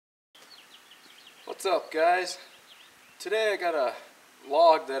What's up, guys? Today I got a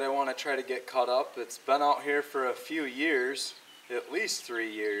log that I want to try to get cut up. It's been out here for a few years, at least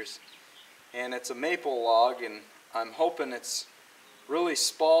 3 years, and it's a maple log, and I'm hoping it's really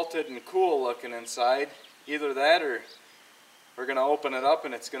spalted and cool looking inside. Either that or we're going to open it up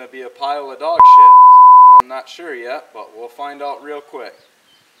and it's going to be a pile of dog shit. I'm not sure yet, but we'll find out real quick.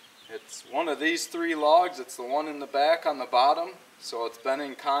 It's one of these 3 logs. It's the one in the back on the bottom, so it's been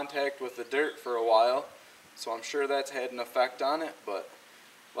in contact with the dirt for a while, so I'm sure that's had an effect on it. But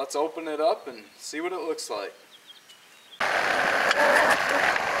let's open it up and see what it looks like.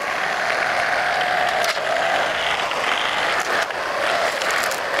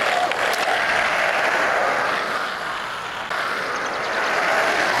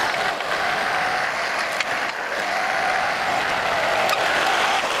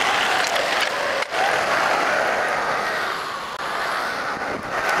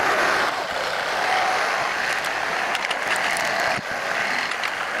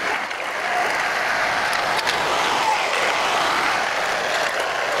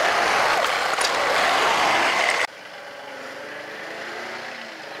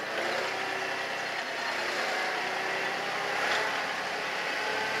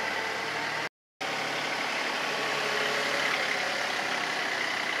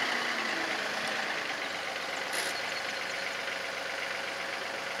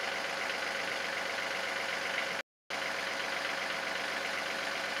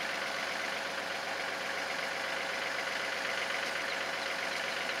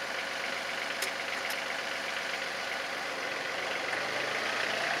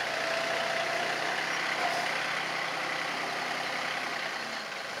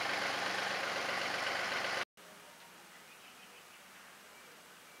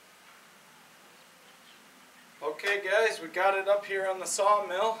 Okay guys, we got it up here on the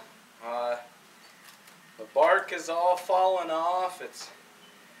sawmill. The bark is all falling off. It's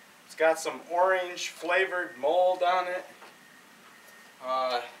got some orange flavored mold on it.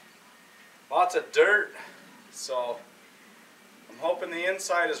 Lots of dirt, so I'm hoping the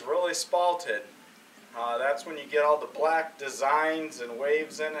inside is really spalted. That's when you get all the black designs and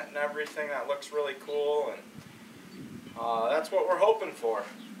waves in it and everything. That looks really cool, and that's what we're hoping for.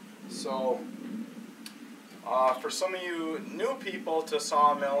 So for some of you new people to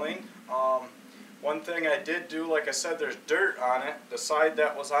sawmilling, one thing I did do, like I said, there's dirt on it. The side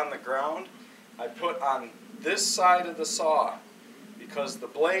that was on the ground, I put on this side of the saw because the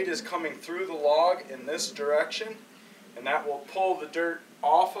blade is coming through the log in this direction, and that will pull the dirt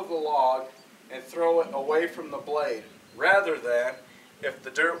off of the log and throw it away from the blade, rather than if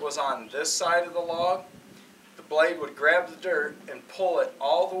the dirt was on this side of the log, the blade would grab the dirt and pull it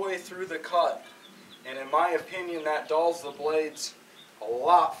all the way through the cut. And in my opinion, that dulls the blades a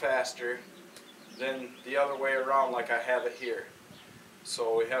lot faster than the other way around like I have it here.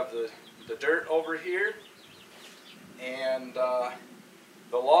 So we have the dirt over here, and the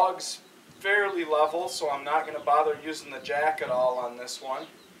log's fairly level, so I'm not going to bother using the jack at all on this one.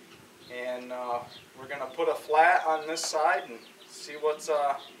 And we're going to put a flat on this side and see what's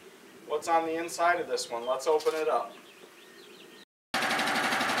on the inside of this one. Let's open it up.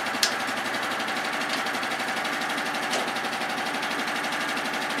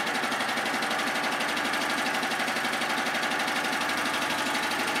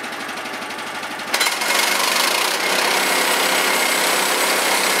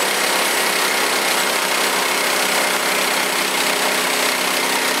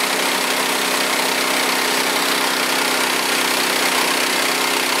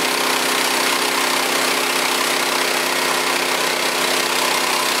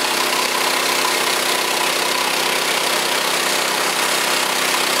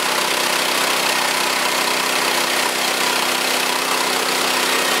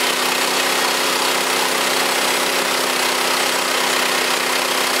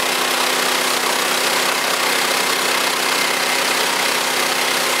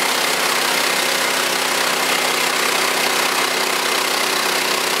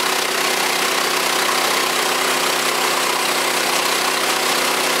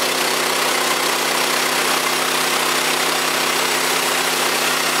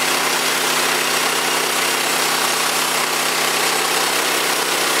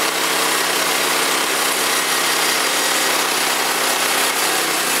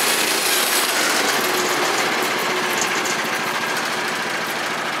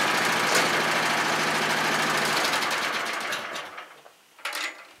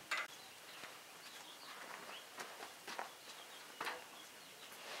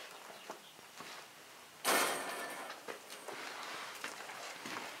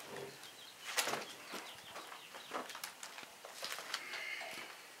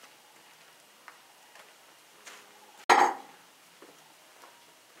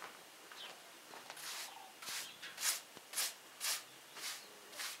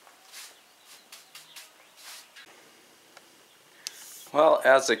 Well,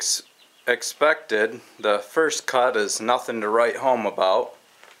 as expected, the first cut is nothing to write home about.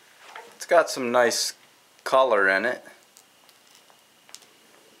 It's got some nice color in it.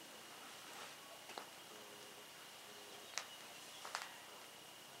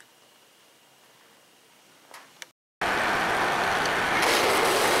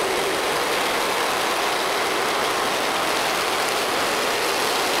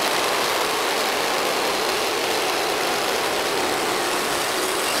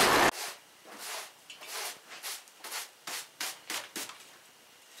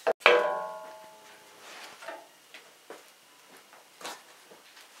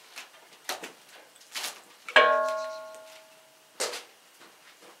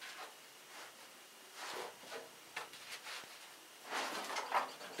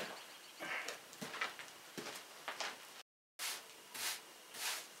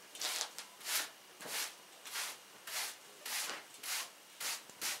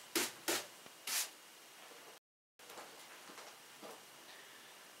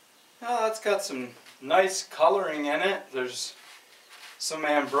 Well, that's got some nice coloring in it. There's some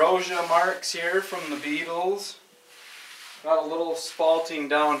ambrosia marks here from the beetles. Got a little spalting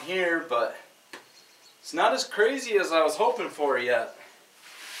down here, but it's not as crazy as I was hoping for yet.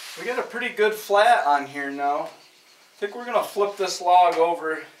 We got a pretty good flat on here now. I think we're going to flip this log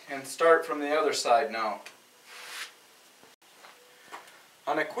over and start from the other side now.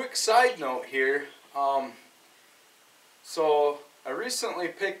 On a quick side note here, so I recently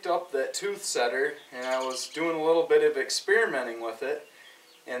picked up that tooth setter and I was doing a little bit of experimenting with it,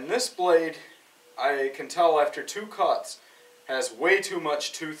 and this blade, I can tell after 2 cuts, has way too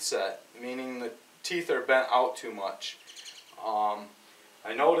much tooth set, meaning the teeth are bent out too much.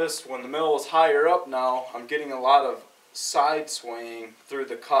 I noticed when the mill is higher up now, I'm getting a lot of side swaying through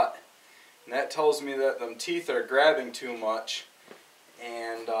the cut, and that tells me that them teeth are grabbing too much,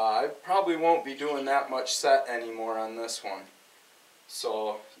 and I probably won't be doing that much set anymore on this one.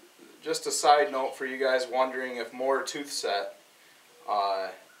 So just a side note for you guys wondering if more tooth set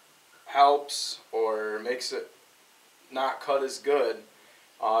helps or makes it not cut as good.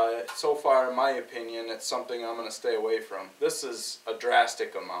 So far, in my opinion, it's something I'm going to stay away from. This is a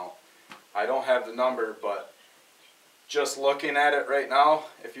drastic amount. I don't have the number, but just looking at it right now,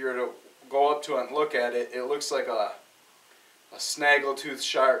 if you were to go up to it and look at it, it looks like a snaggletooth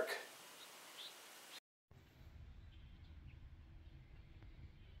shark.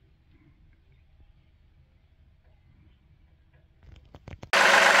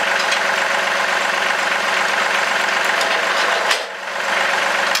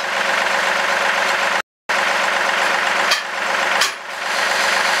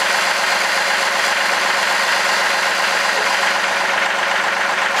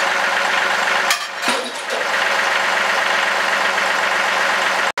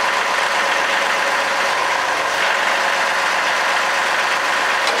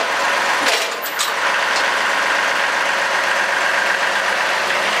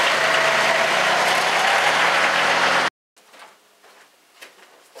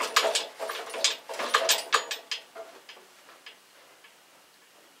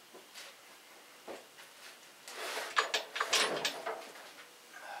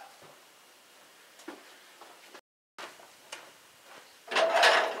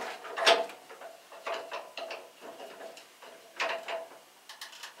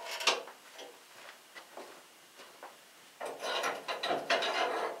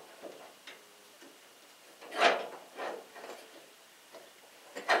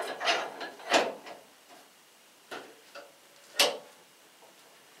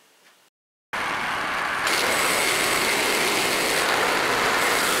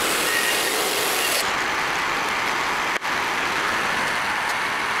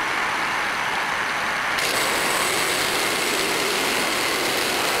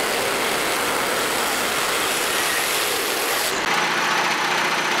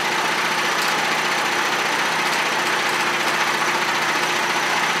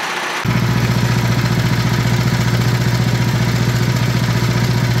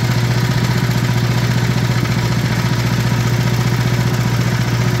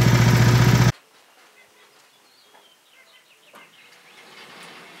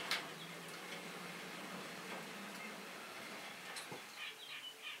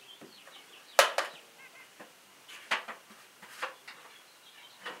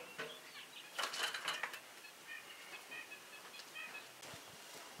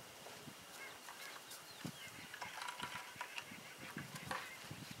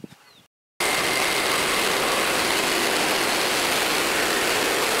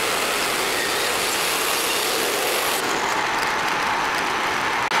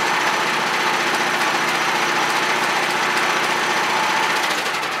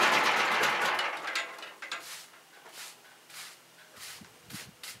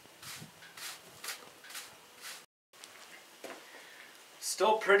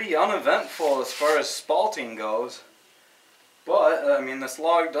 still pretty uneventful as far as spalting goes. But, I mean, this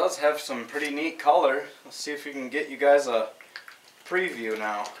log does have some pretty neat color. Let's see if we can get you guys a preview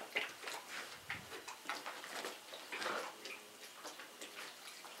now.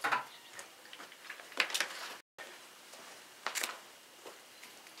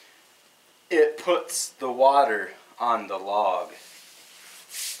 It puts the water on the log.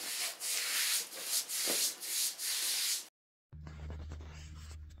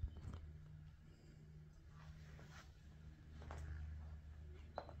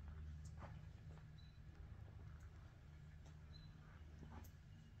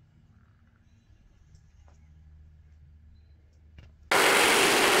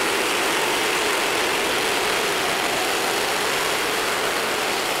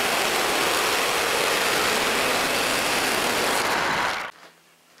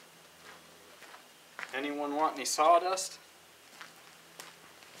 Anyone want any sawdust?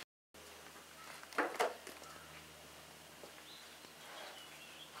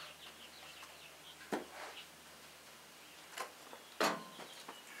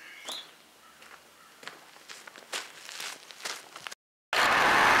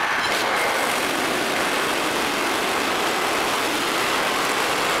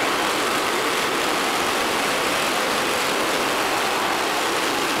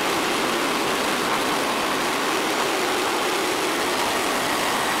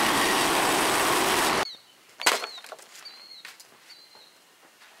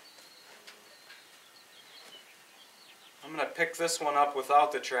 I'm going to pick this one up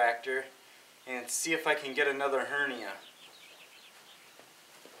without the tractor and see if I can get another hernia.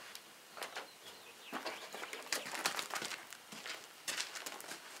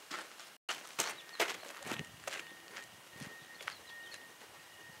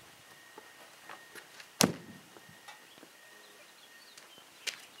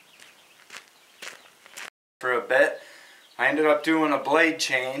 For a bit, I ended up doing a blade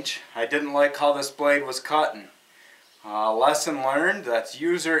change. I didn't like how this blade was cutting. Lesson learned, that's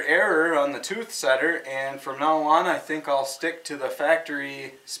user error on the tooth setter, and from now on I think I'll stick to the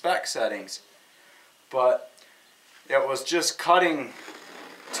factory spec settings. But it was just cutting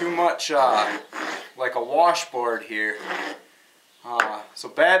too much like a washboard here. So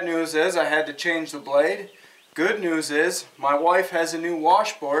bad news is I had to change the blade. Good news is my wife has a new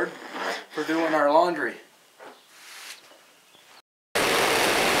washboard for doing our laundry.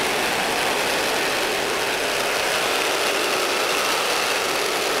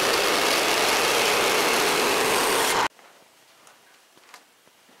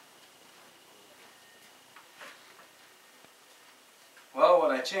 Well,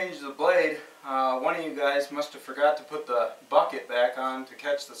 when I changed the blade, one of you guys must have forgot to put the bucket back on to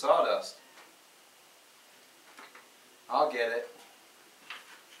catch the sawdust. I'll get it.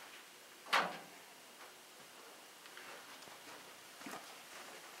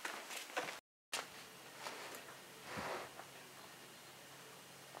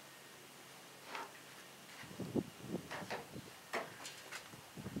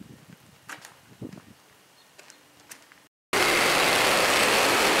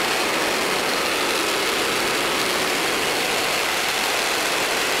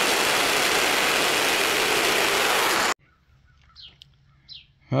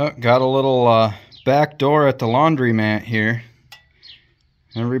 Got a little back door at the laundromat here.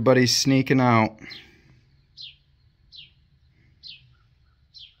 Everybody's sneaking out.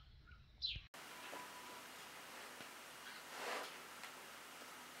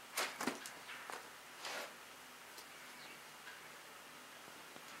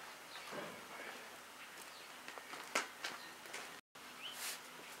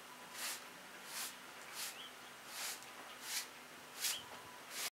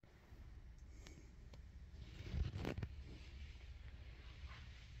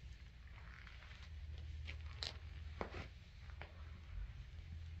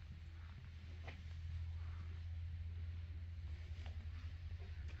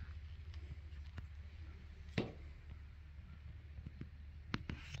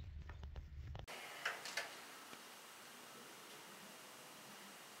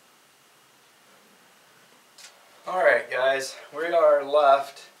 Alright guys, we are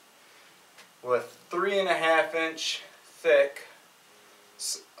left with 3.5 inch thick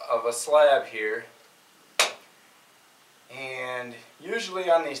of a slab here, and usually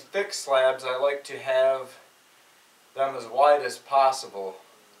on these thick slabs I like to have them as wide as possible.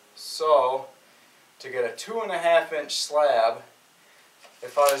 So to get a 2.5 inch slab,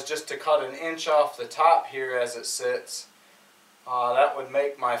 if I was just to cut an inch off the top here as it sits, that would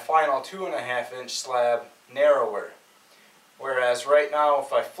make my final 2.5 inch slab narrower. Whereas right now,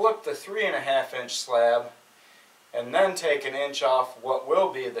 if I flip the 3.5 inch slab and then take an inch off what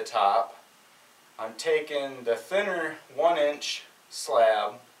will be the top, I'm taking the thinner 1 inch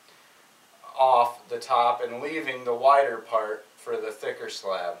slab off the top and leaving the wider part for the thicker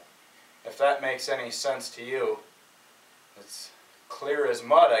slab. If that makes any sense to you. It's clear as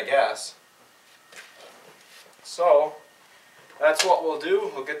mud, I guess. So that's what we'll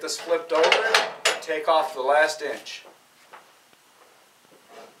do. We'll get this flipped over and take off the last inch.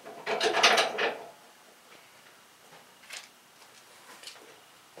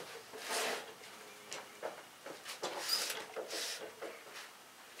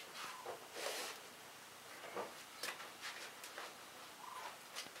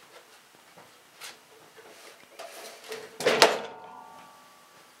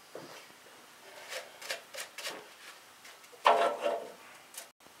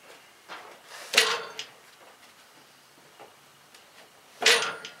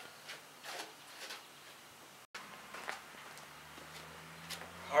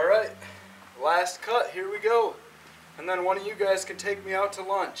 Alright, last cut, here we go. And then one of you guys can take me out to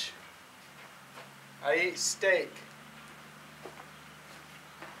lunch. I eat steak.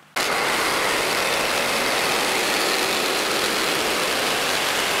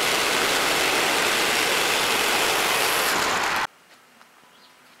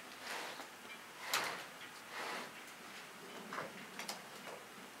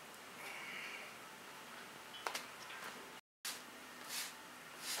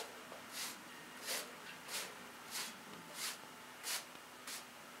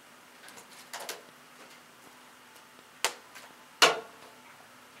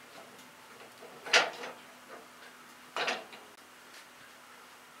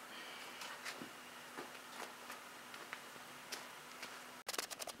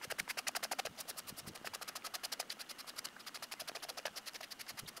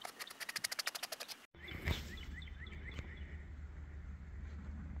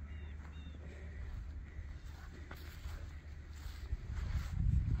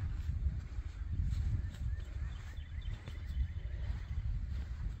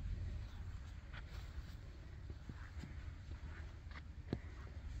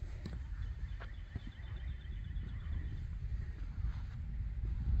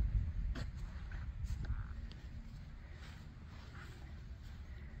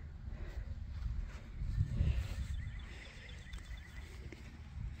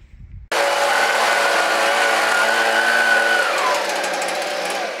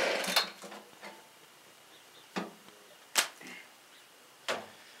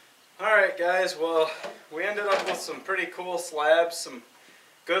 Alright guys, well, we ended up with some pretty cool slabs, some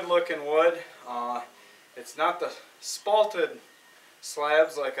good looking wood. It's not the spalted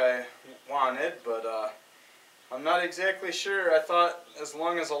slabs like I wanted, but I'm not exactly sure. I thought as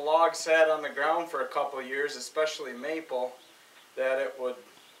long as a log sat on the ground for a couple years, especially maple, that it would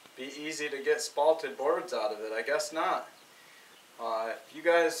be easy to get spalted boards out of it. I guess not. If you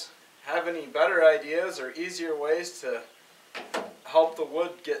guys have any better ideas or easier ways to help the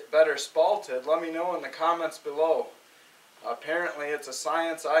wood get better spalted, let me know in the comments below. Apparently it's a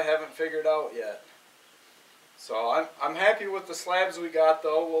science I haven't figured out yet. So I'm happy with the slabs we got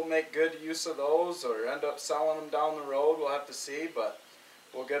though. We'll make good use of those or end up selling them down the road. We'll have to see, but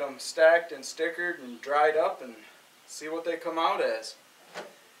we'll get them stacked and stickered and dried up and see what they come out as.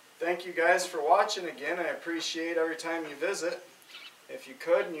 Thank you guys for watching again. I appreciate every time you visit. If you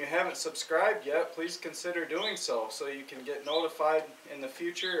could and you haven't subscribed yet, please consider doing so you can get notified in the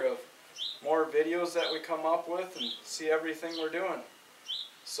future of more videos that we come up with and see everything we're doing.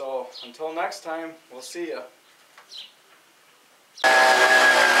 So until next time, we'll see ya.